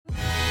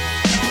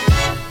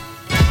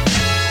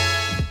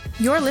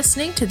You're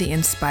listening to the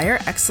Inspire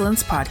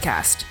Excellence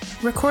podcast,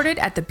 recorded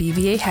at the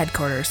BVA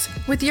headquarters,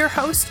 with your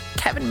hosts,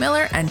 Kevin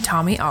Miller and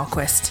Tommy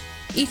Ahlquist.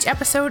 Each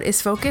episode is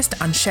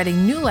focused on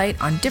shedding new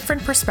light on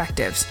different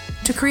perspectives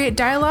to create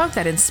dialogue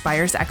that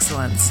inspires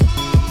excellence.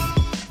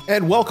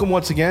 And welcome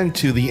once again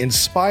to the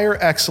Inspire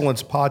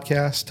Excellence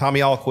podcast.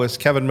 Tommy Ahlquist,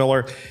 Kevin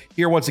Miller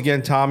here once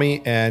again,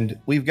 Tommy. And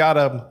we've got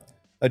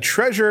a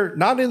treasure,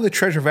 not in the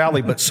Treasure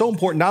Valley, but so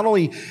important, not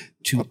only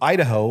to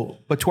Idaho,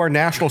 but to our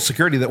national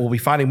security that we'll be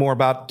finding more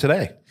about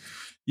today.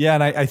 Yeah,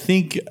 and I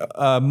think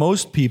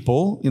most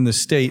people in the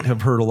state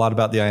have heard a lot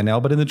about the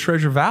INL, but in the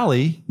Treasure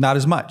Valley, not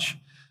as much.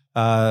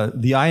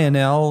 The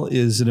INL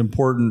is an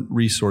important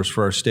resource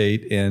for our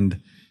state and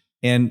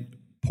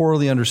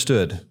poorly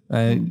understood.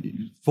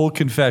 Full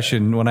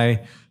confession, when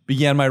I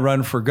began my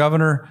run for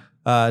governor,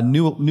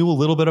 knew a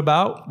little bit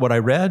about what I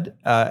read,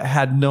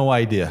 had no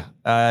idea.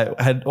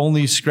 Had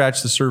only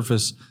scratched the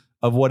surface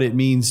of what it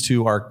means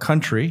to our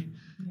country,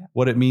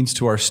 what it means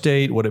to our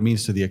state, what it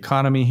means to the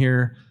economy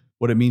here,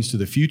 what it means to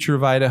the future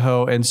of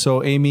Idaho. And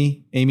so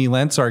Amy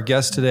Lentz, our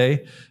guest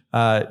today,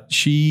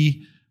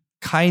 she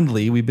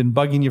kindly, we've been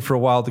bugging you for a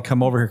while to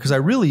come over here because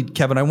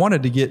Kevin, I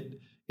wanted to get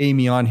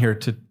Amy on here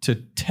to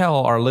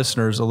tell our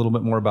listeners a little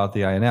bit more about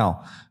the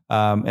INL.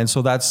 And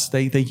so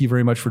thank you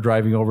very much for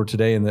driving over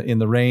today in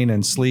the rain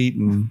and sleet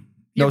and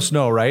no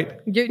snow, right?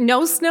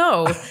 No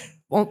snow.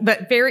 Well,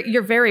 but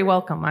you're very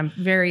welcome. I'm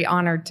very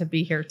honored to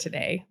be here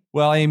today.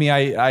 Well, Amy,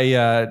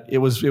 it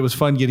was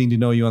fun getting to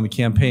know you on the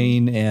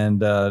campaign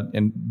and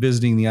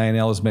visiting the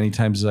INL as many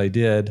times as I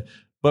did.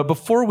 But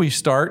before we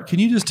start, can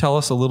you just tell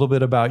us a little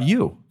bit about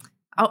you?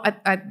 Oh,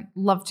 I'd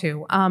love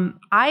to.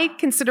 I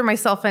consider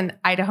myself an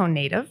Idaho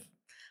native.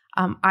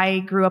 I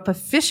grew up a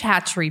fish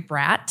hatchery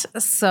brat,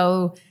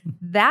 so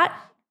that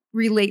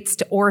relates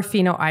to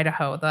Orofino,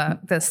 Idaho,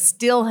 the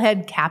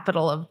steelhead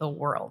capital of the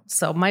world.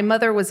 So my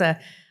mother was a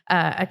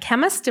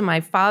chemist, and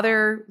my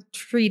father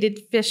treated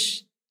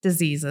fish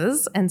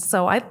diseases. And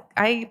so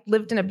I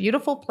lived in a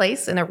beautiful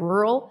place in a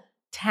rural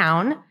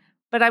town,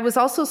 but I was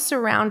also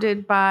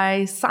surrounded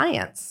by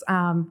science,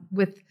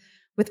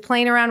 with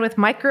playing around with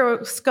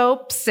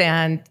microscopes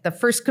and the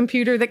first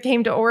computer that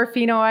came to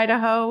Orofino,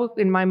 Idaho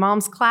in my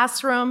mom's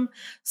classroom.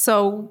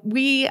 So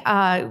we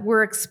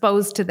were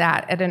exposed to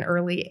that at an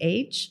early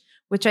age,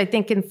 which I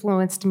think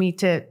influenced me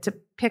to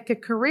pick a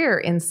career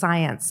in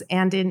science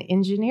and in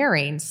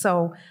engineering.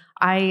 So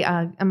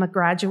I am a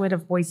graduate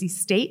of Boise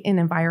State in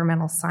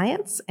environmental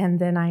science, and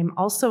then I'm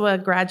also a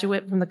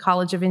graduate from the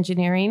College of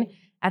Engineering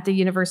at the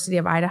University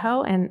of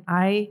Idaho. And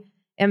I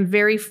am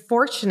very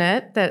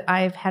fortunate that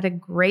I've had a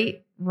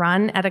great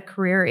run at a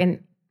career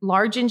in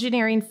large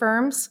engineering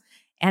firms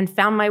and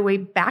found my way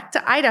back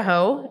to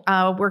Idaho,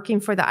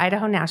 working for the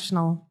Idaho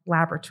National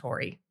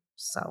Laboratory.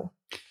 So,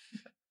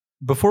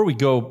 before we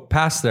go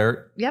past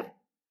there, yep,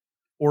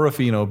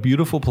 Orofino,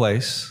 beautiful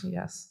place.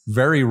 Yes,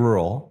 very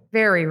rural,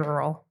 very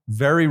rural,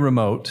 very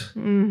remote.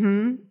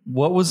 Mm-hmm.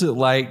 What was it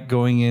like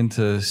going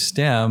into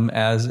STEM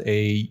as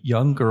a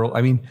young girl?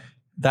 I mean,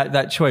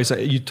 that choice,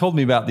 you told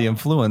me about the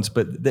influence,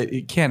 but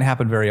it can't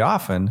happen very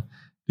often.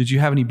 Did you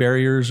have any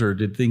barriers or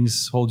did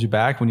things hold you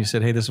back when you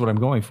said, hey, this is what I'm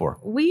going for?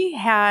 We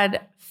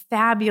had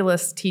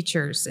fabulous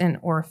teachers in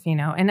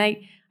Orofino. And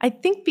I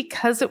think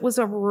because it was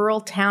a rural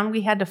town,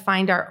 we had to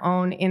find our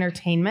own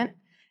entertainment.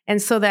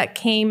 And so that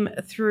came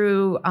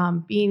through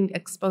being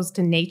exposed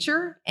to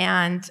nature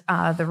and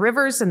the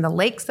rivers and the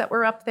lakes that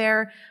were up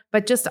there,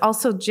 but just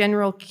also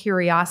general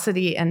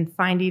curiosity and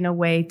finding a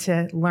way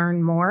to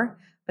learn more.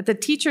 But the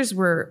teachers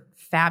were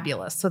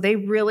fabulous. So they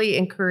really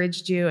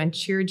encouraged you and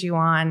cheered you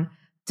on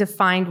to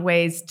find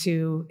ways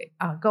to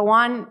go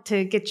on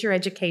to get your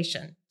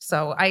education.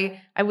 So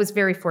I was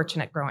very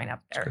fortunate growing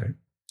up there.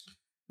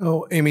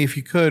 Oh, Amy, if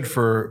you could,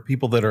 for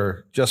people that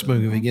are just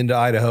moving into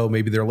Idaho,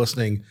 maybe they're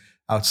listening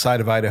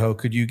outside of Idaho,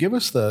 could you give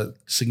us the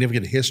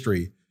significant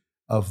history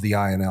of the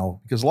INL?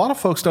 Because a lot of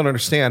folks don't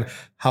understand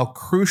how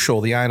crucial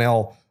the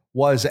INL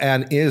was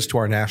and is to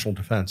our national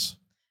defense.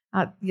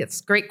 Yes,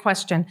 great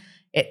question.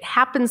 It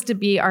happens to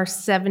be our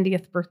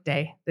 70th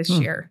birthday this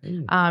year.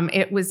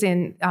 It was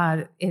in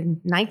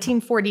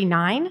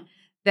 1949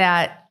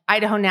 that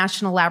Idaho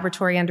National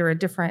Laboratory, under a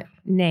different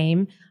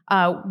name,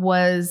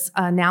 was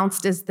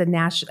announced as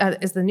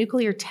the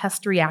Nuclear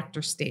Test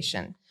Reactor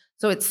Station.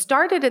 So it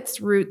started its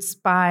roots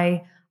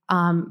by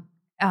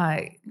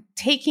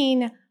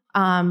taking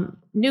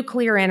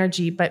nuclear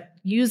energy, but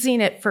using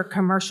it for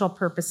commercial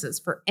purposes,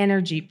 for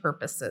energy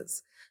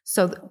purposes.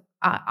 So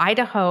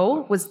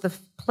Idaho was the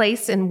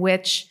place in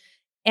which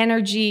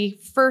energy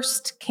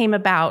first came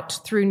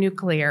about through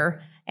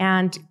nuclear.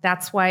 And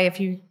that's why if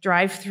you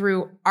drive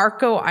through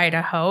Arco,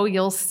 Idaho,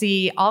 you'll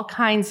see all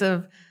kinds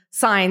of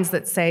signs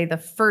that say the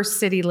first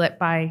city lit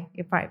by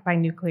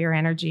nuclear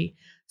energy.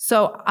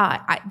 So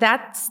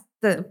that's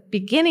the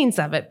beginnings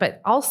of it.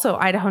 But also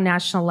Idaho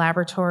National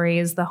Laboratory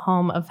is the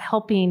home of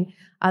helping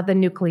the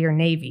nuclear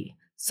Navy.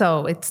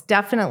 So it's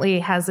definitely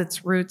has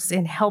its roots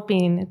in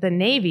helping the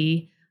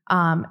Navy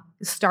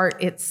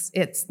start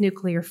its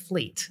nuclear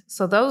fleet.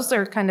 So those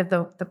are kind of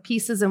the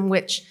pieces in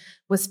which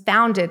was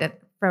founded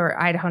for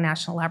Idaho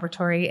National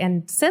Laboratory.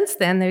 And since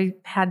then, they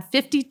had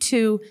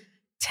 52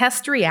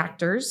 test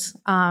reactors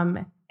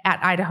at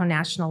Idaho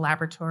National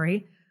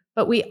Laboratory.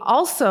 But we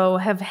also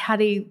have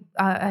had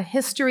a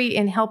history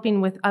in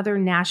helping with other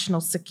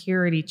national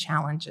security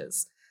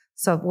challenges.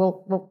 So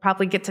we'll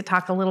probably get to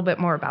talk a little bit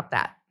more about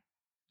that.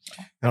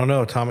 I don't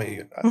know,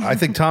 Tommy. I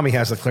think Tommy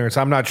has the clearance.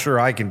 I'm not sure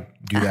I can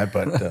do that,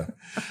 but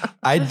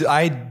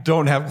I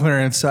don't have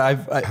clearance.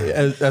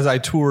 As I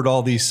toured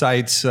all these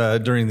sites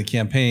during the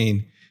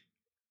campaign,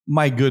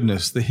 my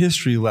goodness, the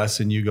history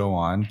lesson you go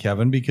on,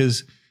 Kevin,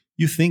 because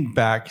you think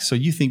back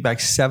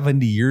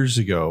 70 years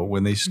ago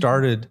when they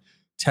started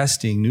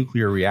testing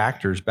nuclear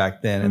reactors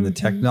back then, and the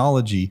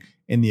technology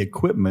and the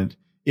equipment,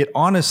 it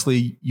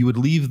honestly, you would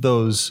leave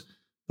those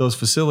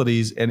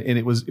facilities and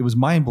it was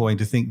mind blowing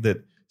to think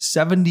that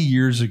 70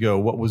 years ago,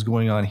 what was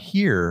going on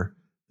here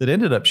that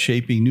ended up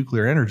shaping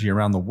nuclear energy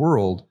around the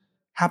world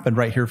happened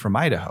right here from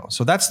Idaho.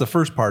 So that's the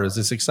first part, is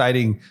this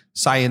exciting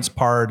science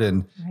part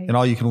and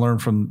all you can learn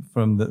from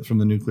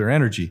the nuclear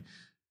energy.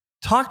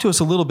 Talk to us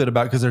a little bit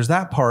about, because there's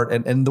that part,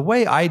 and the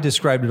way I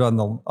described it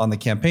on the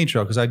campaign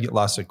trail, because I'd get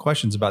lots of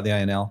questions about the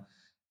INL.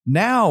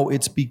 Now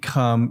it's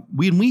become,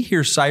 when we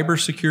hear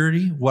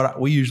cybersecurity, what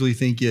we usually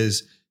think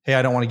is, hey,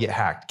 I don't want to get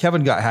hacked.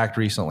 Kevin got hacked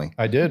recently.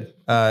 I did.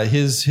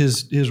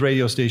 His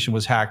radio station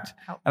was hacked,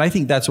 and I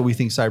think that's what we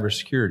think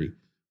cybersecurity.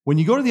 When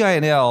you go to the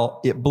INL,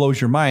 it blows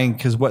your mind,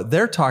 because what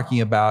they're talking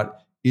about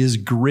is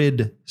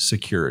grid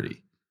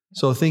security.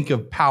 So think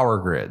of power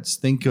grids,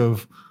 think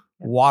of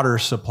water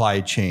supply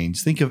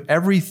chains, think of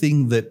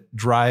everything that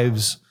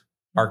drives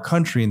our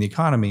country and the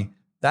economy.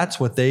 That's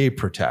what they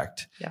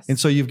protect. Yes. And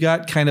so you've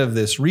got kind of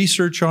this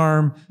research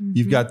arm,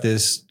 you've got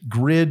this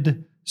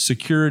grid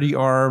security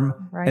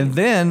arm, and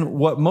then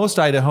what most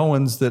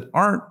Idahoans that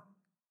aren't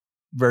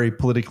very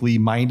politically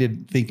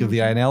minded think of the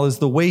INL is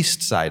the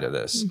waste side of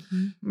this.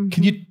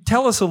 Can you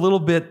tell us a little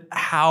bit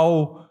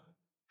how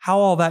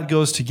all that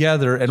goes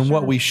together and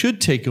what we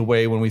should take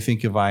away when we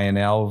think of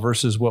INL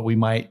versus what we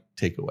might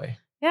take away?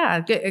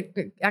 Yeah,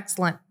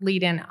 excellent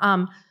lead in.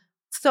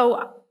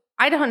 So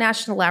Idaho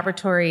National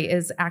Laboratory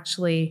is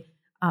actually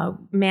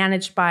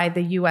managed by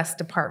the U.S.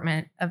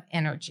 Department of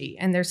Energy,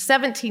 and there's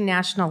 17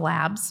 national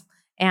labs,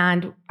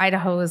 and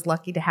Idaho is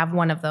lucky to have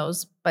one of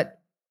those. But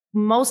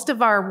most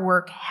of our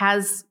work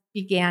has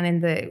began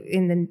in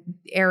the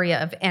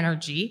area of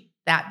energy,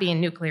 that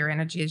being nuclear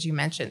energy, as you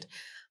mentioned.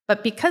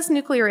 But because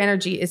nuclear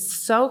energy is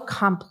so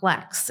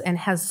complex and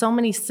has so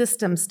many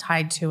systems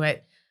tied to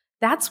it,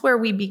 that's where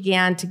we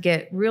began to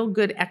get real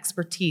good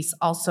expertise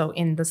also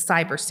in the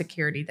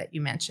cybersecurity that you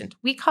mentioned.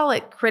 We call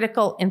it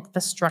critical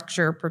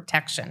infrastructure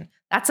protection.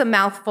 That's a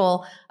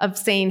mouthful of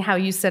saying how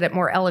you said it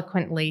more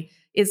eloquently,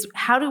 is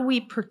how do we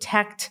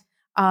protect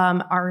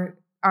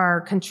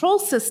our control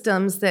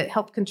systems that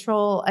help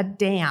control a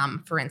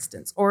dam, for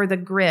instance, or the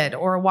grid,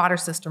 or a water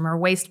system, or a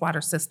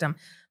wastewater system,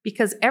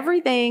 because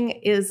everything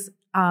is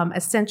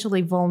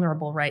essentially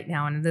vulnerable right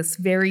now in this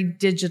very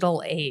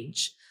digital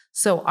age.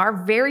 So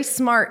our very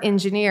smart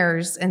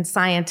engineers and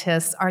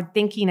scientists are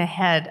thinking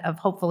ahead of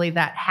hopefully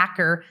that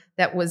hacker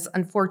that was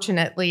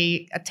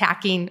unfortunately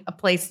attacking a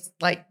place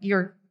like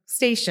your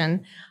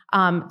station,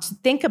 to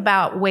think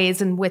about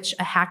ways in which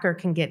a hacker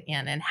can get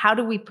in and how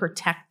do we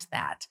protect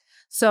that.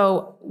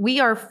 So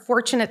we are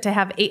fortunate to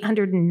have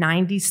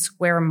 890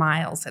 square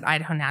miles at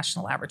Idaho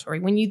National Laboratory.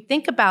 When you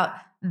think about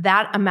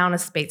that amount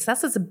of space,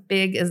 that's as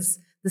big as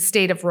the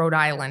state of Rhode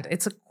Island.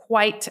 It's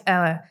quite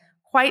a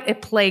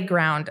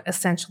playground,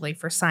 essentially,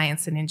 for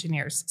science and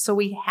engineers. So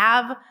we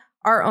have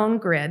our own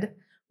grid.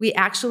 We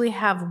actually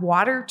have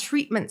water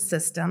treatment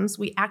systems.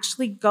 We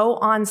actually go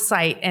on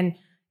site and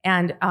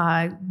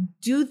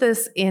do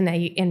this in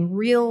a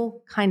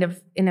real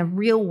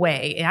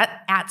way,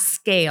 at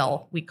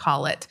scale, we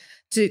call it,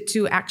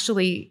 to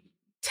actually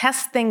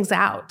test things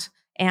out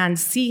and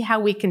see how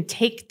we can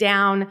take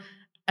down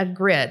a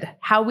grid,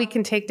 how we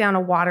can take down a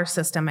water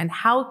system, and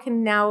how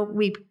can now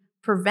we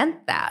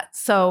prevent that.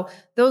 So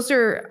those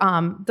are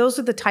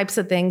the types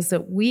of things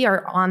that we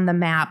are on the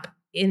map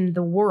in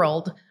the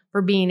world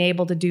for being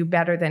able to do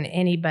better than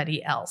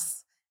anybody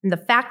else. And the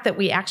fact that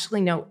we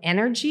actually know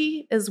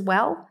energy as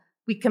well,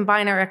 we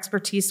combine our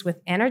expertise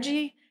with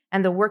energy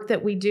and the work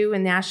that we do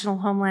in national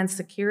homeland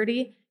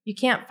security. You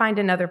can't find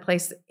another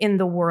place in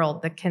the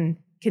world that can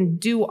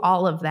do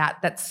all of that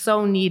that's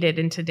so needed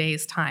in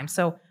today's time.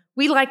 So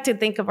we like to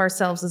think of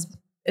ourselves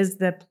as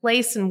the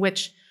place in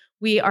which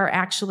we are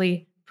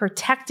actually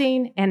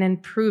protecting and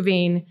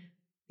improving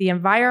the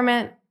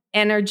environment,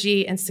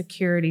 energy, and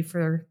security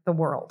for the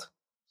world.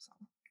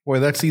 Boy,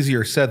 that's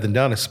easier said than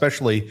done,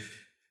 especially,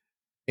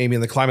 Amy,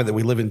 in the climate that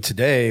we live in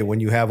today, when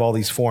you have all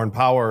these foreign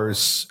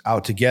powers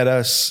out to get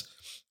us,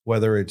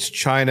 whether it's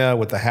China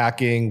with the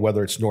hacking,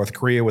 whether it's North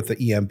Korea with the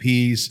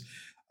EMPs.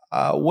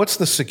 What's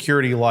the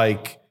security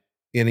like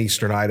in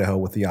Eastern Idaho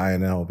with the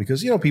INL?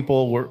 Because, we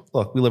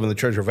live in the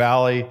Treasure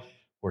Valley.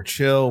 we're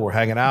chill, we're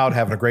hanging out,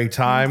 having a great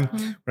time.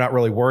 We're not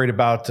really worried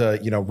about,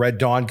 Red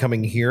Dawn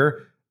coming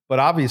here. But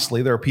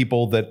obviously there are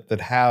people that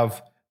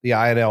have the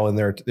INL in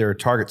their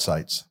target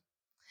sites.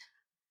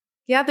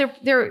 Yeah,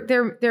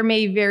 there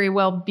may very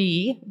well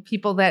be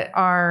people that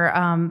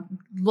are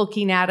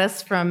looking at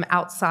us from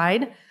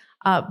outside,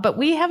 but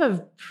we have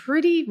a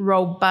pretty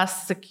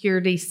robust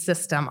security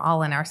system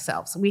all in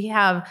ourselves. We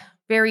have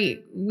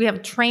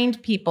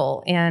trained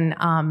people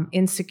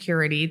in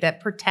security that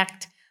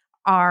protect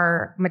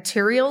our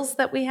materials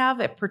that we have,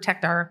 that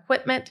protect our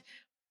equipment,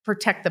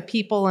 protect the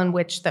people in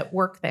which that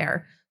work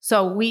there.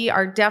 So we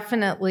are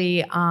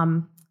definitely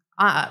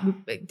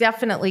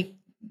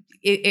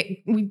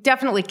we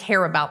definitely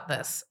care about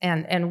this,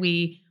 and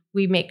we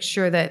make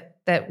sure that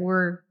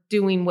we're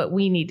doing what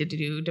we need to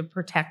do to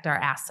protect our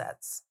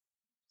assets.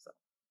 So,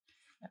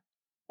 yeah.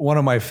 One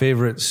of my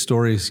favorite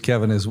stories,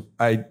 Kevin, is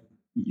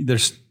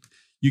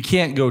you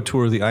can't go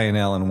tour the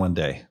INL in one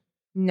day.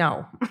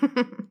 No.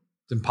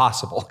 It's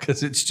impossible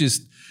because it's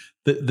just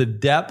the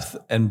depth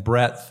and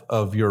breadth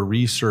of your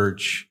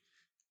research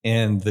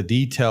and the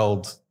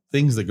detailed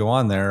things that go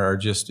on there are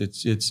just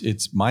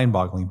it's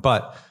mind-boggling.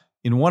 But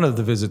in one of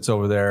the visits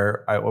over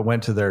there, I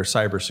went to their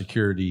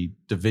cybersecurity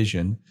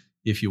division,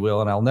 if you will,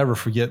 and I'll never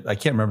forget. I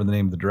can't remember the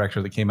name of the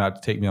director that came out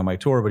to take me on my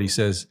tour, but he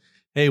says,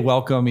 "Hey,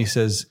 welcome." He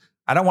says,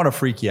 "I don't want to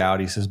freak you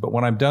out." He says, "But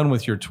when I'm done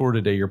with your tour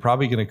today, you're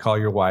probably going to call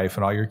your wife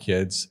and all your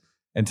kids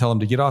and tell them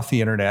to get off the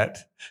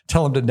internet,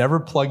 tell them to never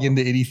plug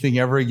into anything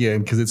ever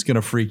again because it's going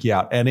to freak you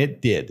out." And it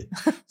did.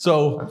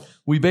 So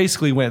we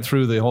basically went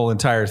through the whole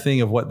entire thing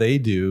of what they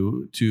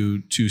do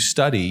to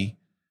study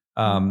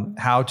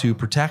how to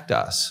protect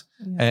us.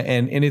 Yeah.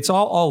 And it's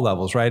all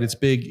levels, right?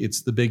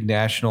 It's the big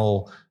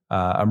national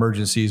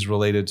emergencies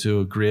related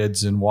to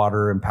grids and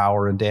water and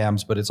power and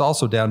dams, but it's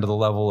also down to the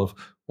level of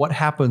what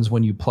happens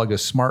when you plug a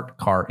smart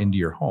car into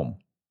your home.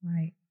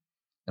 Right.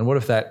 And what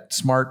if that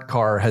smart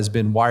car has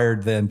been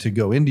wired then to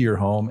go into your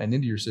home and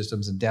into your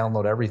systems and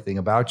download everything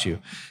about you?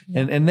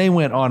 Yeah. And they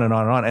went on and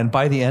on and on. And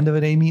by the end of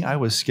it, Amy, I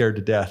was scared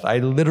to death. I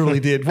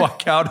literally did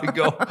walk out and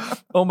go,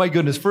 oh my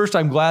goodness. First,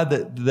 I'm glad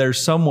that there's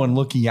someone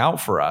looking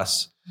out for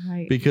us.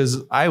 Right.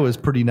 Because I was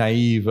pretty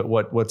naive at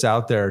what's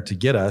out there to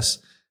get us.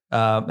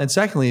 And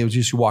secondly, it was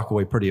just you walk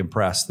away pretty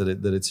impressed that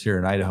it's here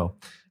in Idaho.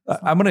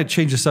 I'm going to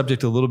change the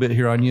subject a little bit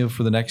here on you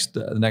for the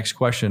next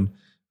question.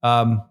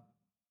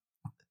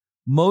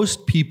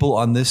 Most people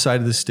on this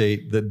side of the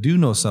state that do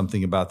know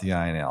something about the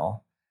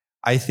INL,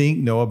 I think,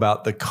 know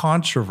about the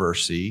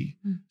controversy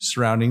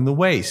surrounding the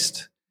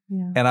waste.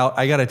 Yeah. And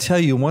I got to tell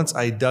you, once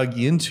I dug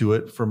into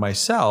it for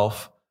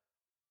myself,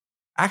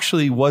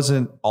 actually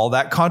wasn't all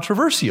that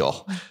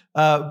controversial.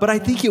 But I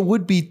think it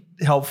would be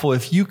helpful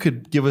if you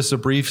could give us a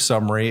brief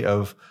summary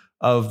of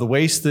the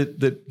waste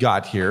that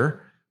got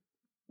here,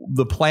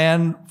 the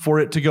plan for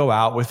it to go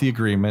out with the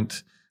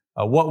agreement,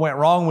 what went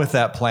wrong with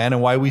that plan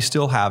and why we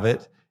still have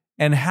it,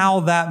 and how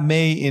that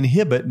may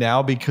inhibit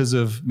now, because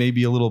of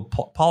maybe a little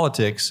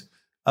politics,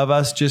 of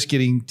us just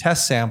getting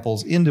test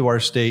samples into our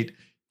state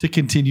to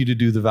continue to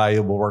do the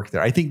valuable work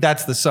there. I think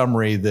that's the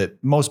summary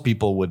that most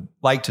people would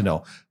like to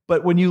know.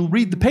 But when you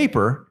read the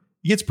paper,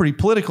 it gets pretty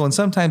political, and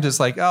sometimes it's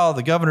like, oh,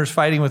 the governor's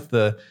fighting with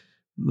the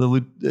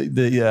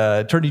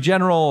attorney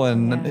general,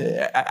 and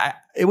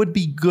it would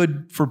be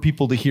good for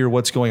people to hear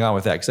what's going on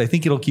with that, because I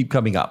think it'll keep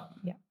coming up.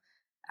 Yeah,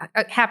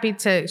 happy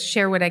to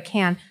share what I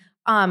can.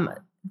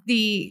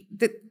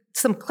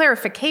 Some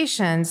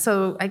clarification.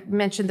 So I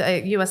mentioned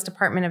the U.S.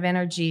 Department of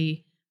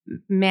Energy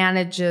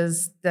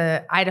manages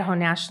the Idaho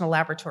National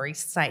Laboratory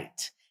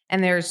site,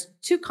 and there's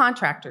two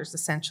contractors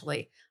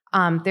essentially.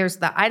 There's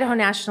the Idaho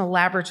National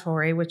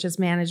Laboratory, which is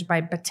managed by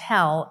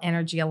Battelle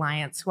Energy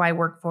Alliance, who I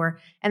work for.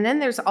 And then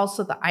there's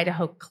also the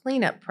Idaho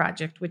Cleanup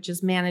Project, which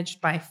is managed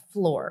by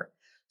Fluor.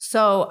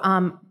 So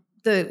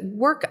the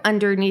work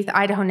underneath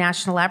Idaho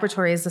National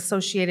Laboratory is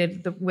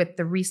associated with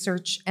the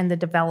research and the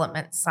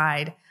development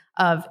side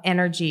of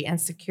energy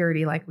and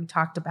security, like we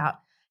talked about.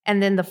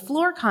 And then the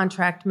Fluor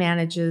contract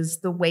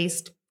manages the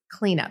waste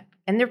cleanup.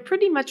 And they're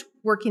pretty much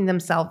working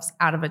themselves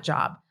out of a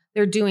job.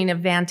 They're doing a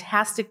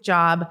fantastic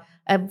job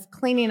of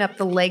cleaning up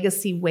the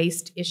legacy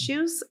waste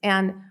issues.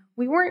 And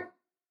we weren't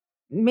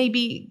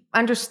maybe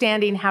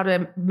understanding how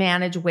to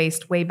manage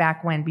waste way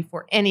back when,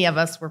 before any of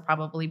us were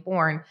probably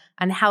born,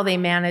 and how they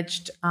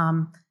managed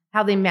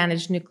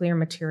nuclear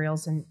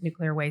materials and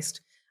nuclear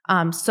waste.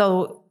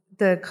 So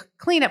the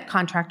cleanup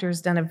contractor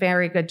has done a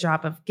very good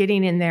job of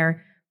getting in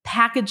there,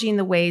 packaging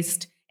the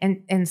waste,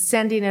 and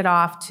sending it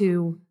off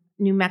to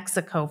New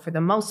Mexico for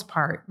the most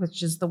part,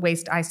 which is the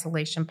waste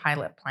isolation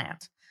pilot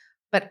plant.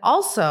 But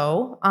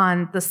also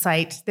on the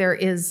site, there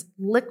is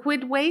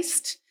liquid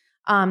waste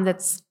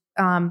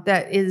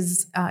that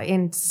is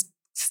in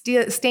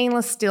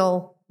stainless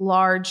steel,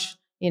 large,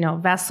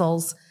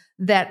 vessels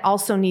that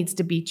also needs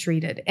to be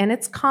treated. And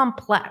it's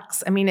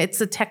complex. I mean,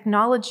 it's a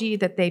technology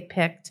that they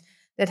picked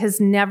that has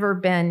never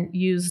been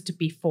used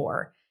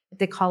before.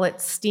 They call it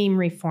steam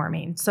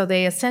reforming. So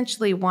they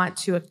essentially want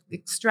to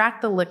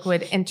extract the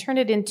liquid and turn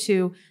it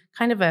into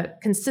kind of a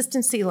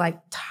consistency like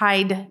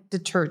Tide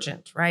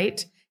detergent,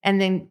 right? and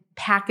then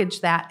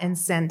package that and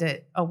send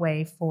it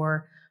away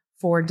for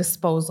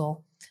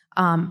disposal.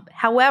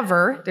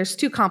 However, there's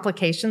two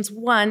complications.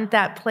 One,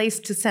 that place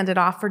to send it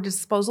off for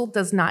disposal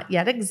does not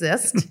yet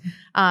exist.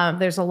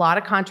 There's a lot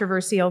of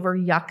controversy over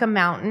Yucca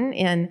Mountain,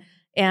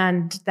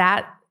 and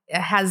that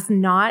has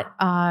not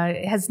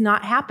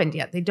happened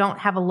yet. They don't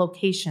have a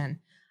location.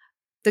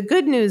 The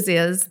good news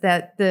is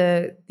that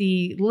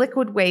the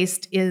liquid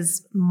waste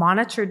is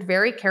monitored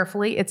very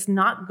carefully. It's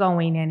not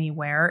going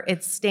anywhere.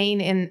 It's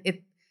staying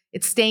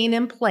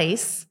in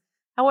place.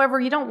 However,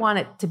 you don't want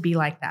it to be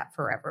like that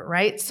forever,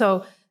 right?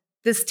 So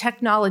this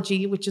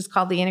technology, which is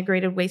called the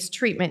Integrated Waste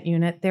Treatment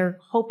Unit, they're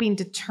hoping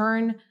to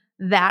turn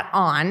that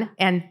on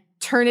and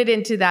turn it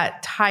into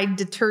that Tide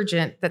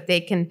detergent that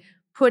they can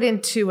put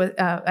into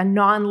a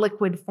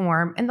non-liquid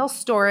form, and they'll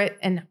store it,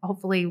 and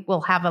hopefully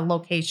we'll have a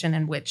location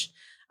in which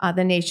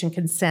the nation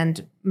can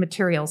send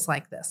materials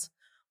like this.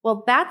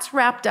 Well, that's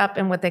wrapped up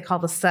in what they call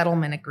the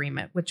settlement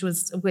agreement, which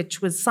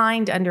was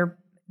signed under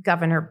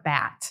Governor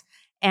Batt,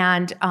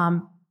 and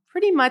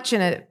pretty much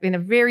in a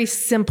very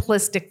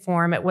simplistic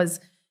form, it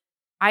was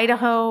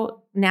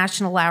Idaho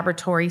National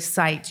Laboratory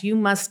site. You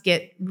must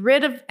get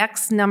rid of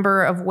X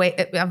number of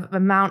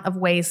amount of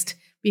waste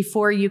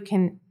before you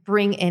can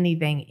bring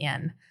anything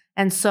in.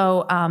 And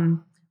so,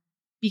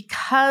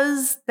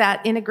 because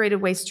that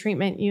integrated waste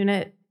treatment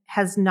unit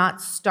has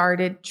not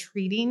started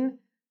treating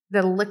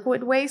the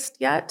liquid waste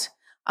yet,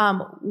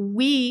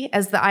 we,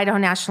 as the Idaho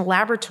National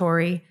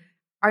Laboratory,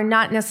 are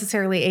not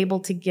necessarily able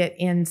to get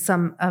in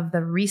some of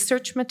the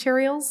research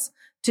materials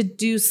to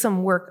do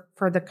some work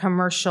for the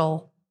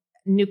commercial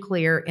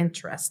nuclear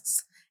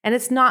interests. And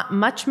it's not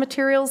much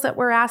materials that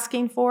we're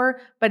asking for,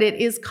 but it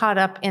is caught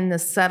up in the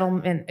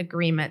settlement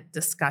agreement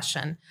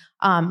discussion.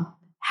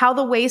 How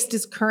the waste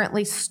is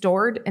currently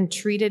stored and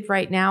treated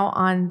right now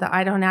on the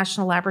Idaho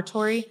National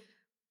Laboratory,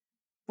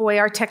 boy,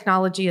 our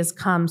technology has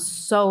come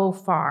so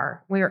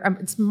far.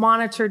 It's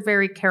monitored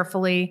very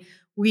carefully.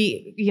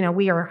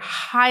 We are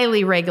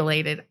highly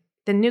regulated.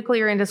 The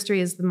nuclear industry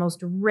is the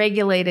most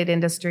regulated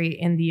industry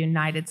in the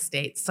United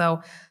States.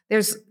 So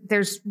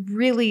there's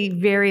really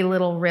very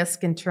little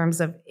risk in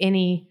terms of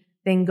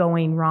anything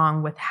going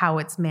wrong with how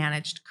it's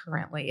managed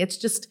currently. It's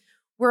just,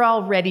 we're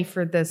all ready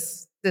for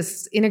this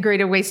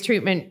integrated waste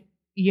treatment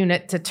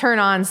unit to turn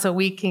on so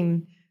we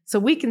can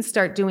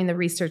start doing the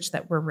research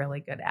that we're really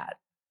good at.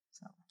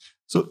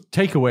 So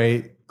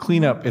takeaway,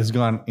 cleanup has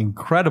gone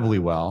incredibly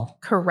well.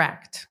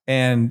 Correct.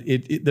 And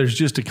there's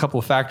just a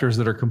couple of factors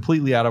that are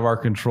completely out of our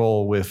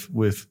control with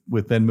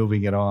then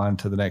moving it on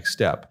to the next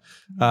step.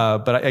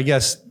 But I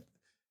guess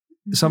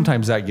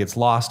sometimes that gets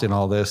lost in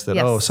all this, that,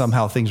 Yes.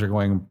 somehow things are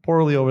going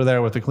poorly over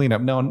there with the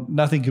cleanup. No,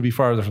 nothing could be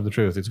farther from the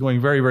truth. It's going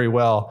very, very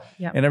well.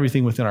 Yep. And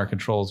everything within our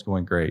control is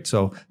going great.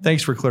 So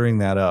thanks for clearing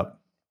that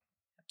up.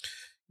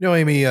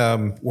 Amy,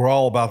 we're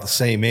all about the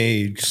same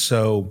age.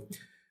 So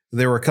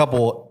there were a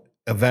couple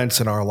events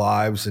in our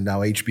lives, and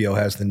now HBO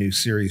has the new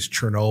series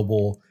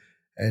Chernobyl.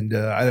 And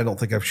I don't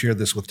think I've shared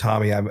this with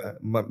Tommy.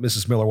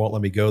 Mrs. Miller won't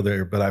let me go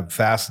there, but I'm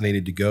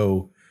fascinated to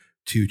go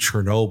to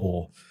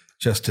Chernobyl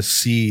just to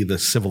see the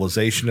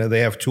civilization. And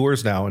they have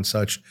tours now and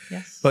such.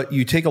 Yes. But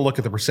you take a look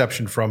at the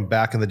perception from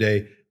back in the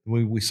day.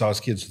 We saw as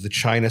kids the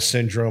China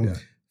Syndrome,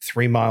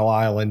 3 Mile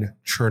Island,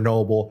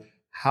 Chernobyl.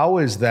 How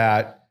has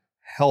that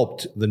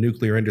helped the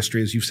nuclear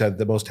industry, as you said,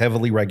 the most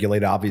heavily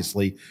regulated,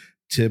 obviously,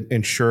 to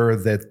ensure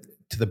that,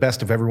 to the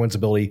best of everyone's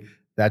ability,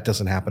 that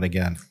doesn't happen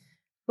again?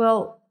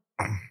 Well,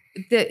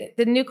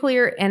 the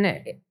nuclear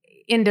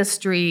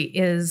industry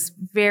is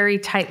very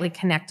tightly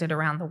connected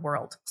around the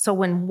world. So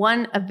when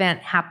one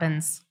event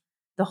happens,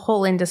 the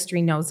whole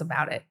industry knows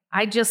about it.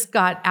 I just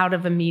got out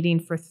of a meeting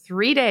for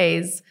 3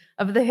 days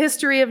of the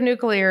history of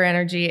nuclear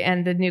energy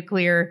and the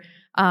nuclear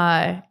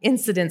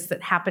incidents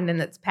that happened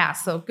in its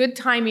past. So good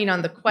timing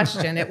on the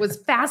question. It was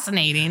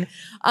fascinating.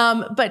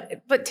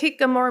 But take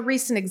a more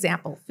recent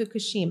example,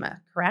 Fukushima,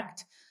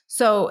 correct?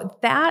 So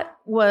that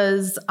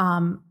was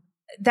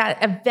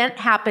that event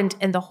happened,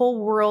 and the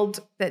whole world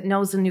that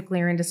knows the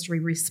nuclear industry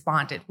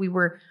responded. We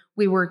were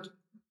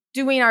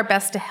doing our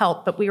best to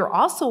help, but we were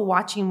also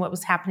watching what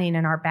was happening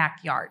in our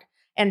backyard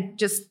and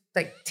just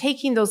like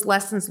taking those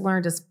lessons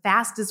learned as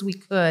fast as we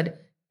could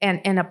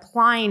and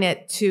applying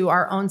it to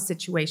our own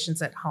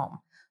situations at home.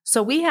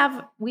 So we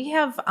have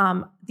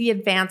the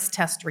Advanced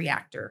Test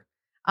Reactor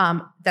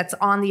that's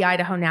on the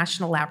Idaho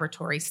National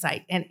Laboratory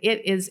site, and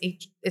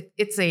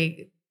it's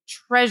a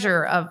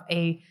treasure of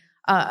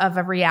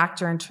a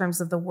reactor in terms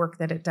of the work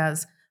that it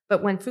does.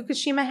 But when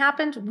Fukushima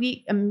happened,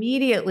 we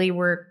immediately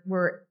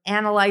were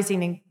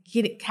analyzing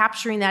and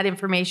capturing that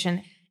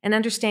information and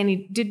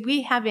understanding, did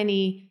we have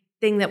anything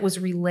that was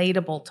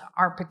relatable to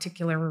our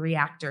particular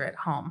reactor at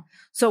home?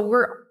 So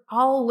we're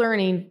all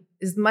learning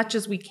as much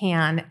as we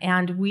can,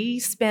 and we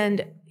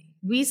spend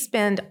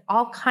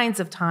all kinds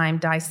of time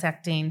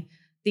dissecting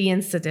the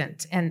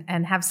incident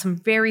and have some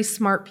very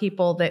smart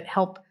people that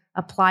help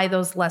apply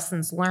those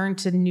lessons learned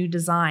to new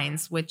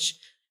designs, which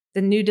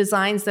the new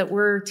designs that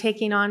we're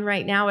taking on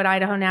right now at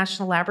Idaho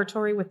National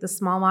Laboratory with the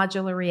small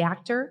modular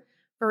reactor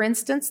for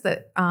instance,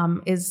 that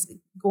is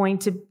going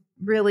to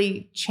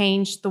really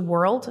change the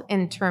world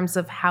in terms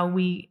of how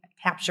we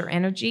capture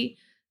energy.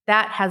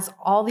 That has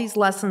all these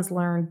lessons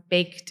learned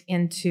baked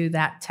into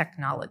that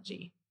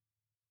technology.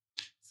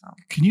 So,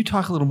 can you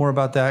talk a little more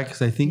about that?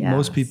 Because I think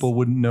most Yes. people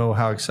wouldn't know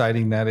how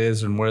exciting that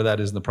is and where that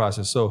is in the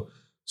process. So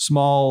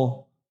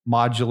small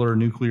modular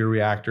nuclear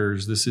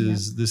reactors. This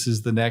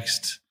is the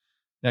next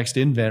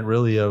invent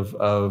really of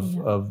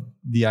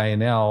the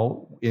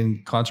INL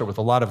in concert with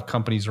a lot of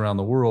companies around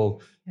the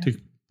world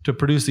to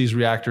produce these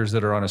reactors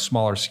that are on a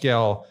smaller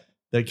scale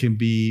that can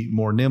be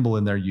more nimble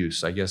in their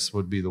use, I guess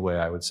would be the way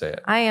I would say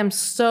it. I am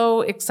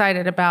so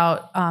excited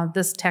about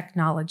this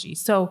technology.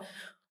 So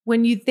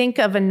when you think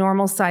of a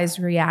normal size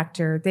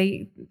reactor,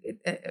 they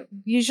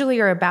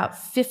usually are about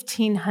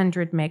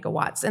 1,500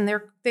 megawatts, and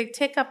they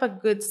take up a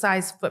good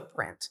size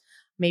footprint,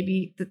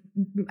 maybe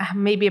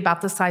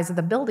about the size of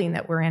the building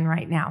that we're in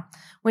right now.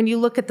 When you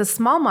look at the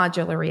small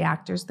modular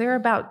reactors, they're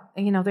about,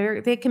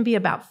 they can be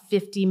about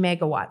 50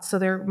 megawatts, so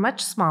they're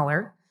much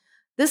smaller.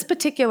 This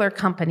particular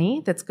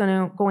company that's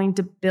going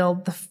to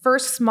build the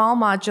first small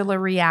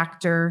modular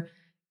reactor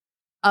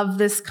of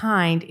this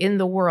kind in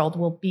the world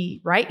will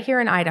be right here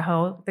in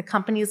Idaho. The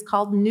company is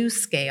called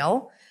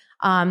NuScale.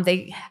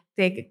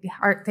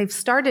 They've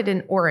started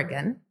in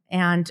Oregon,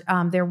 and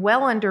they're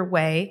well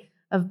underway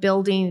of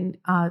building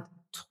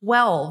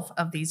 12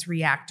 of these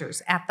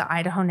reactors at the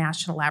Idaho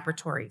National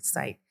Laboratory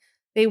site.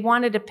 They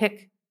wanted to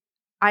pick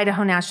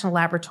Idaho National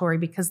Laboratory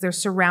because they're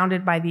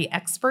surrounded by the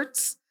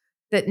experts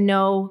that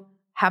know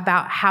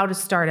about how to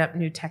start up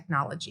new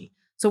technology.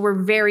 So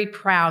we're very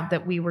proud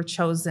that we were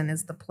chosen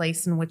as the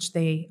place in which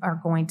they are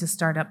going to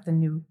start up the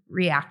new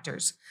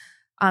reactors.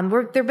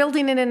 They're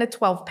building it in a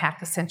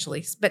 12-pack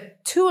essentially,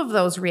 but 2 of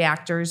those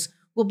reactors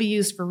will be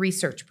used for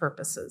research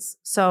purposes.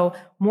 So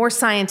more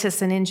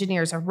scientists and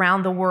engineers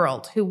around the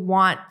world who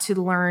want to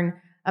learn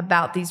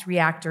about these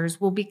reactors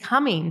will be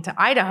coming to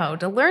Idaho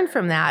to learn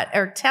from that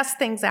or test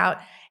things out,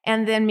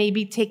 and then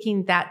maybe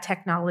taking that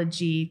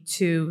technology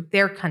to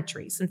their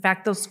countries. In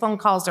fact, those phone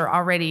calls are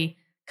already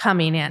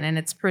coming in, and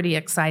it's pretty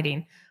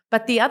exciting.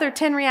 But the other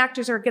 10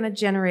 reactors are going to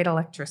generate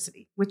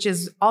electricity, which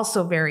is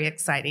also very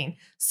exciting.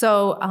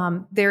 So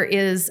there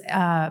is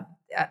the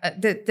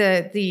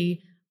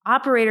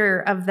operator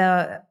of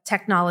the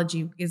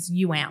technology is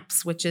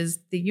UAMPS, which is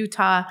the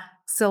Utah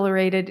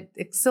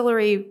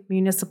Auxiliary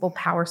Municipal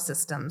Power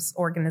Systems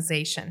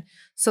Organization.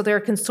 So they're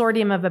a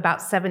consortium of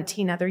about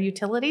 17 other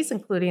utilities,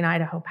 including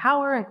Idaho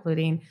Power,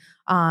 including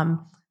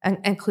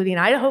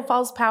Idaho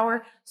Falls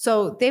Power.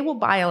 So they will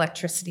buy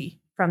electricity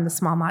from the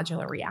small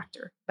modular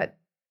reactor. But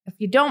if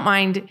you don't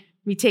mind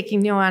me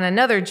taking you on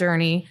another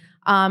journey,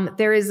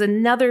 there is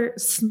another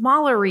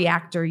smaller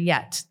reactor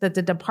yet that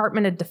the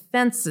Department of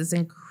Defense is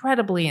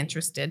incredibly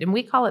interested in, and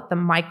we call it the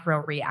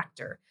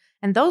microreactor.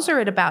 And those are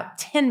at about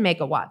 10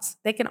 megawatts.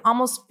 They can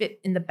almost fit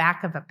in the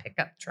back of a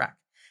pickup truck.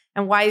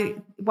 And why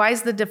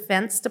is the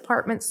Defense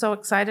Department so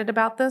excited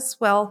about this?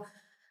 Well,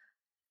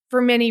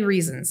 for many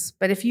reasons.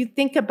 But if you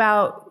think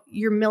about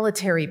your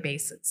military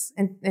bases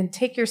and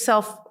take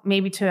yourself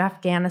maybe to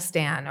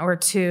Afghanistan or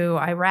to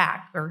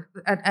Iraq or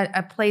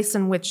a place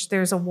in which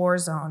there's a war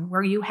zone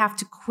where you have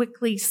to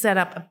quickly set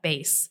up a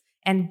base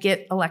and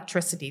get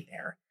electricity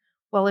there.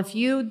 Well, if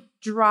you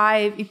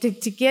drive to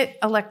get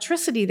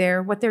electricity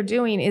there, what they're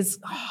doing is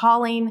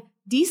hauling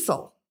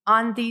diesel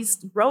on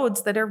these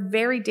roads that are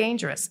very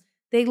dangerous.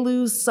 They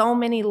lose so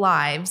many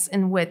lives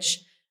in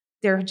which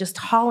they're just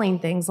hauling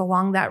things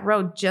along that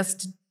road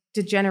just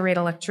to generate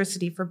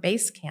electricity for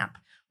base camp.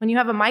 When you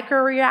have a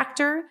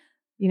microreactor,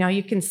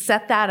 you can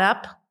set that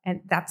up,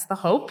 and that's the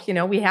hope.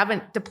 We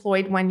haven't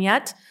deployed one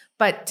yet,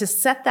 but to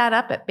set that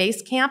up at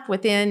base camp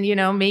within,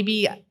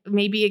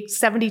 maybe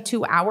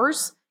 72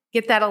 hours,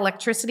 get that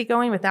electricity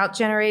going without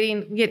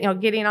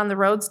getting on the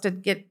roads to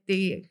get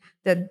the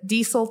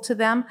diesel to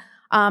them.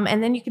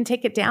 And then you can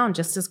take it down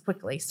just as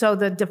quickly. So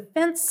the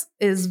defense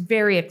is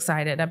very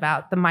excited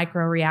about the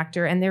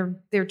microreactor, and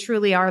they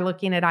truly are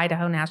looking at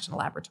Idaho National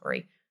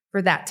Laboratory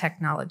for that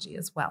technology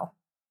as well.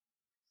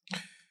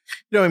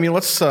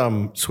 Let's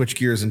switch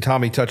gears. And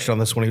Tommy touched on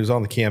this when he was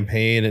on the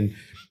campaign, and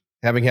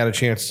having had a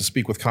chance to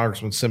speak with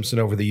Congressman Simpson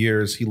over the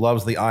years, he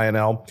loves the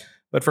INL.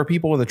 But for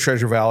people in the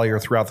Treasure Valley or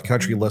throughout the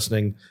country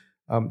listening,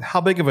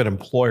 how big of an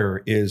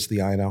employer is the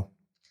INL?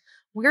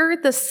 We're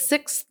the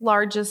 6th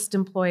largest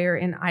employer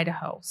in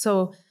Idaho.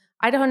 So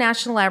Idaho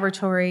National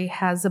Laboratory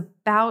has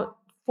about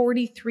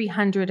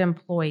 4,300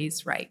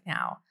 employees right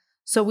now.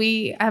 So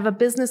we have a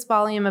business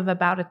volume of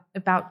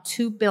about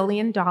 $2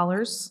 billion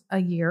a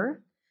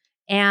year.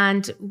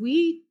 And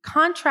we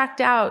contract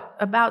out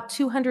about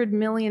 $200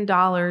 million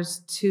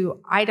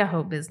to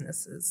Idaho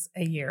businesses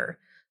a year.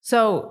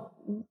 So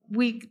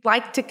we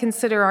like to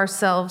consider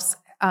ourselves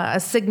a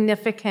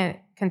significant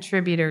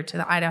contributor to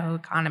the Idaho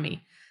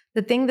economy.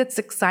 The thing that's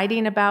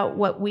exciting about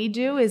what we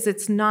do is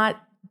it's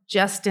not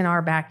just in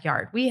our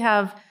backyard. We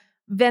have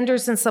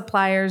vendors and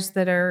suppliers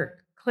that are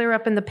clear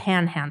up in the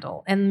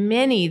Panhandle, and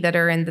many that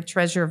are in the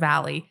Treasure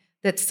Valley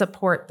that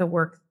support the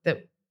work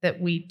that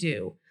we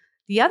do.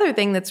 The other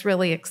thing that's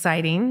really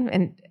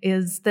exciting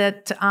is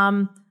that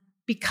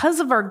because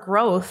of our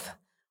growth,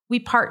 we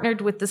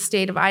partnered with the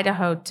state of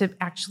Idaho to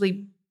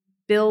actually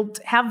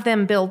have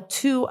them build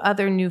 2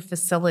 other new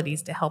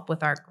facilities to help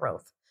with our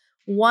growth.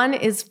 One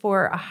is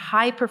for a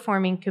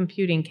high-performing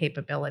computing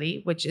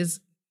capability, which is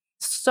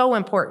so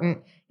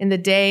important in the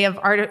day of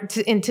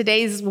in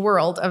today's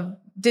world of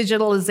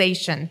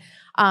digitalization.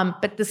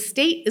 But the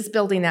state is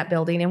building that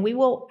building, and we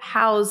will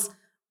house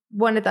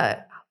one of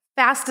the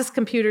fastest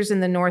computers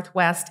in the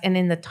Northwest and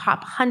in the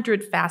top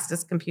 100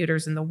 fastest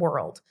computers in the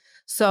world.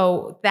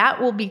 So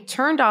that will be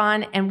turned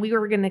on, and we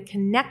are going to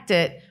connect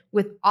it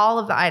with all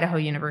of the Idaho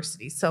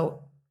universities.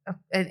 So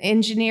an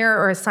engineer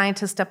or a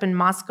scientist up in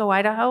Moscow,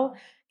 Idaho,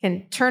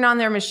 can turn on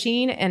their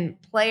machine and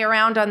play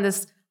around on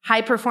this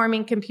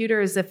high-performing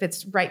computer as if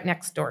it's right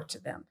next door to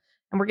them.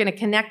 And we're going to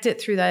connect it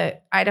through the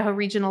Idaho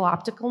Regional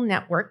Optical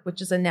Network,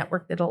 which is a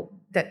network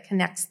that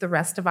connects the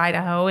rest of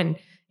Idaho and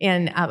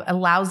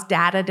allows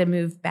data to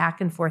move back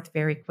and forth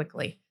very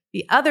quickly.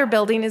 The other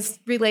building is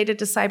related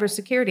to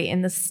cybersecurity,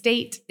 and the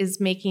state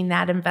is making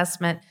that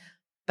investment.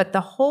 But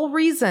the whole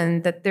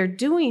reason that they're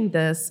doing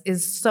this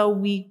is so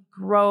we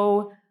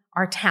grow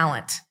our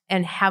talent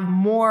and have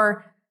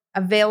more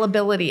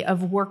availability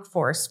of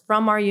workforce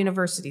from our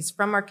universities,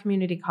 from our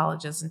community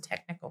colleges and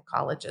technical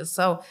colleges.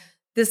 So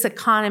this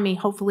economy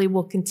hopefully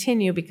will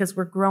continue because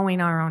we're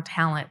growing our own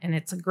talent, and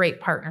it's a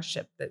great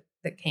partnership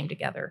that came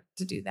together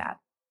to do that.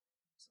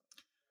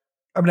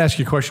 I'm going to ask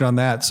you a question on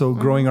that. So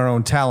growing our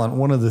own talent,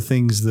 one of the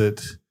things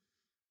that,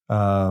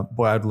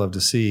 I'd love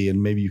to see,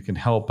 and maybe you can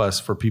help us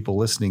for people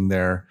listening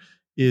there,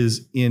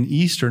 is in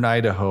Eastern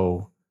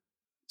Idaho,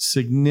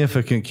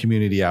 significant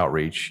community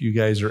outreach. You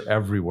guys are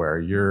everywhere.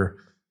 You're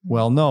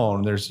well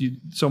known. There's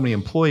so many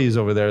employees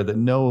over there that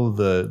know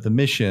the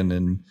mission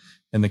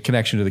and the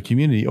connection to the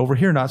community. Over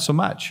here, not so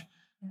much.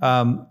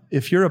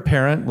 If you're a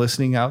parent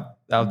listening out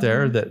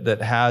there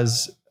that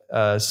has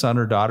a son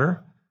or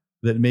daughter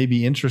that may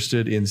be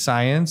interested in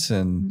science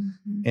and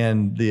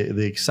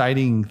the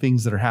exciting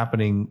things that are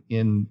happening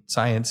in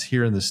science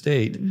here in the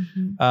state,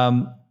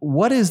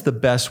 what is the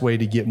best way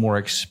to get more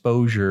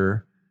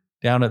exposure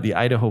down at the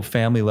Idaho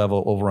family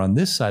level over on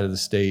this side of the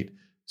state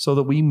so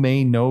that we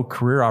may know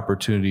career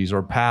opportunities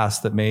or paths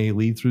that may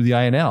lead through the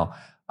INL?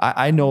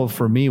 I know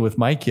for me with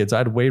my kids,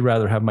 I'd way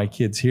rather have my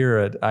kids here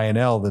at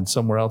INL than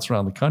somewhere else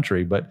around the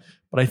country. But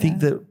I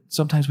think that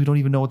sometimes we don't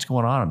even know what's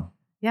going on.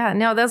 Yeah,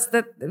 no,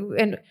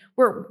 and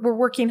we're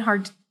working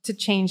hard to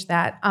change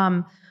that.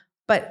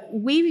 But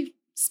we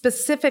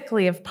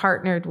specifically have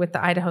partnered with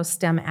the Idaho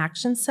STEM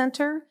Action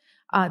Center.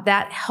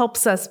 That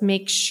helps us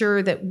make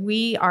sure that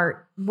we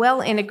are well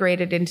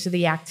integrated into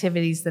the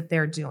activities that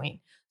they're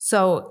doing.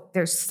 So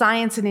there's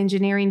science and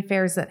engineering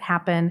fairs that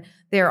happen.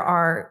 There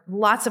are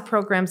lots of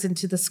programs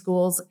into the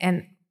schools,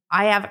 and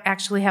I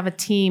actually have a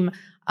team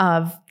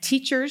of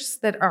teachers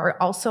that are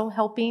also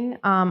helping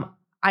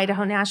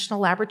Idaho National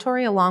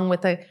Laboratory, along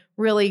with a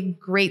really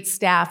great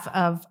staff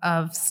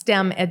of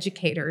STEM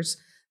educators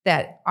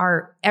that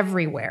are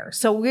everywhere.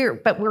 So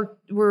we're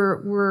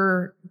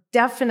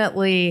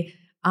definitely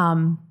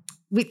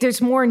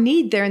there's more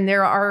need there, and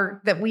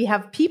that we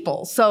have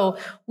people. So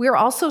we're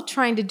also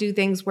trying to do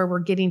things where we're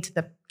getting to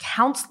the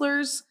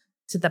counselors,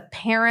 to the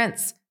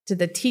parents, to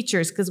the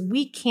teachers, because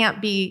we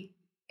can't be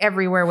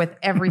everywhere with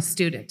every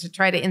student to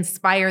try to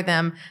inspire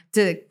them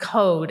to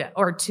code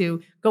or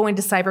to go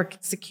into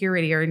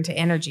cybersecurity or into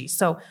energy.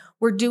 So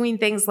we're doing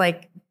things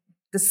like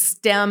the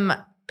STEM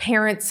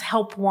Parents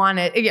Help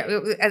Wanted,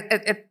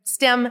 a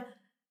STEM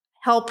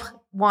Help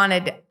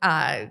Wanted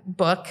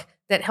book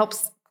that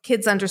helps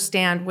kids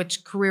understand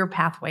which career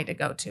pathway to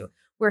go to.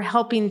 We're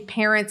helping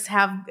parents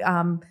have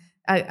a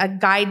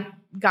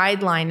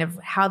guideline of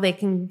how they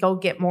can go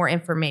get more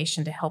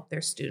information to help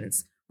their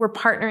students. We're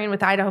partnering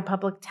with Idaho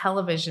Public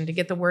Television to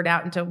get the word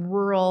out into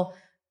rural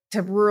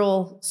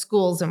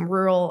schools and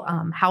rural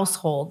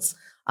households.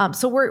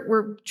 So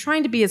we're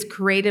trying to be as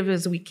creative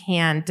as we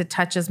can to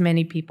touch as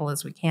many people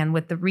as we can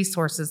with the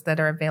resources that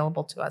are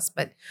available to us.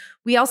 But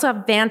we also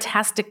have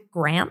fantastic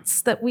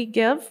grants that we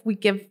give. We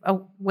give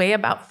away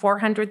about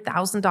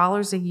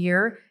 $400,000 a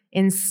year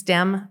in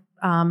STEM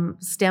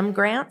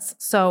grants.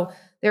 So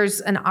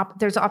there's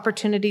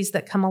opportunities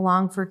that come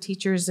along for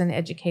teachers and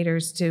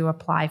educators to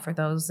apply for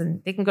those,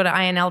 and they can go to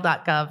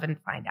inl.gov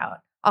and find out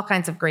all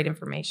kinds of great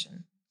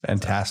information.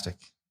 Fantastic.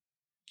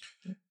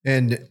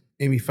 And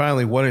Amy,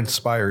 finally, what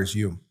inspires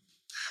you?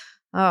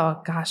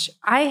 Oh gosh,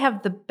 I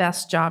have the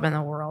best job in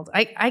the world.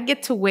 I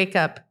get to wake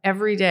up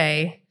every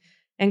day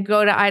and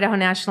go to Idaho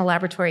National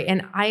Laboratory,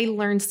 and I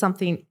learn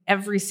something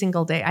every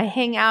single day. I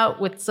hang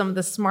out with some of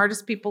the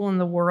smartest people in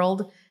the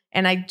world,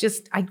 and I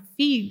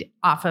feed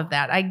off of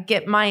that. I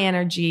get my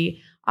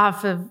energy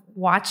off of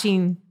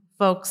watching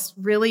folks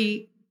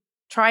really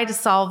try to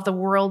solve the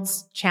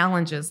world's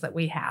challenges that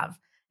we have.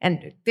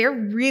 And there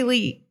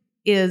really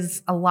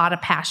is a lot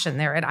of passion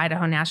there at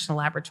Idaho National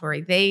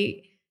Laboratory.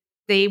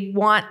 They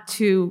want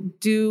to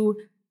do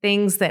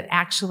things that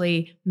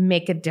actually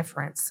make a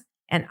difference.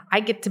 And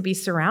I get to be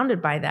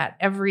surrounded by that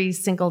every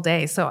single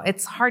day. So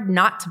it's hard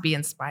not to be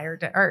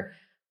inspired.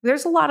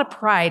 There's a lot of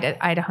pride at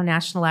Idaho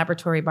National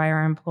Laboratory by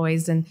our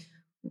employees. And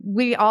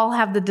we all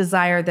have the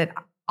desire that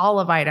all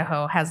of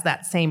Idaho has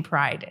that same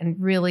pride and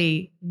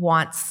really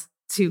wants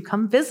to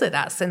come visit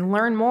us and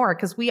learn more,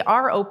 because we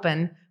are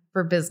open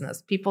for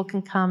business. People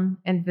can come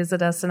and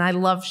visit us. And I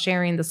love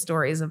sharing the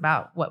stories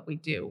about what we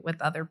do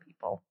with other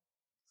people.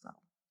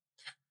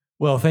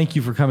 Well, thank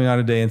you for coming on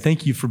today, and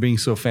thank you for being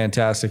so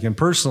fantastic. And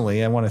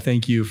personally, I want to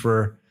thank you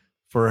for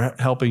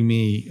helping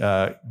me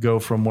go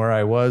from where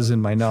I was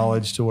in my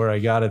knowledge to where I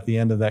got at the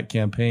end of that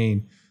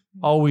campaign.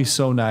 Always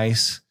so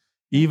nice,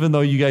 even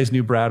though you guys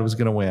knew Brad was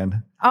going to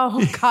win.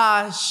 Oh,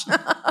 gosh.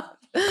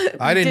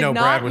 I didn't know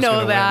Brad was going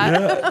to win.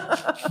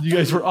 Yeah. You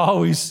guys were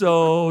always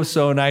so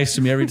nice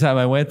to me. Every time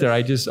I went there,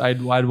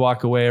 I'd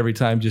walk away every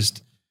time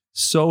just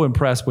so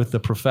impressed with the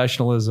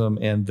professionalism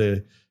and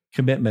the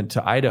commitment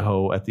to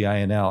Idaho at the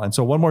INL. And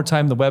so one more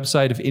time, the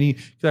website,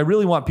 because I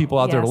really want people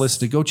out there to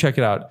listen to, go check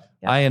it out.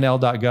 Yep.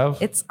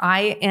 INL.gov. It's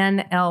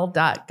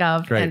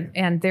INL.gov. Great.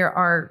 And there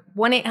are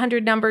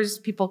 1-800 numbers.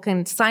 People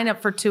can sign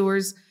up for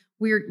tours.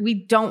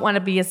 We don't want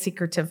to be a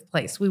secretive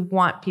place. We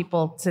want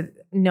people to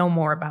know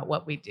more about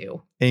what we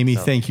do. Amy,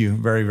 thank you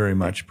very, very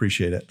much.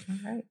 Appreciate it.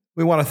 All right.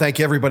 We want to thank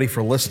everybody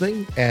for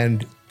listening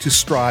and to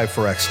strive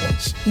for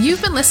excellence.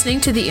 You've been listening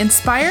to the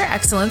Inspire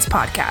Excellence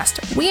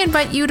podcast. We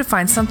invite you to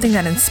find something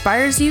that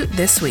inspires you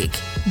this week.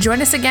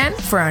 Join us again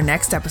for our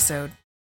next episode.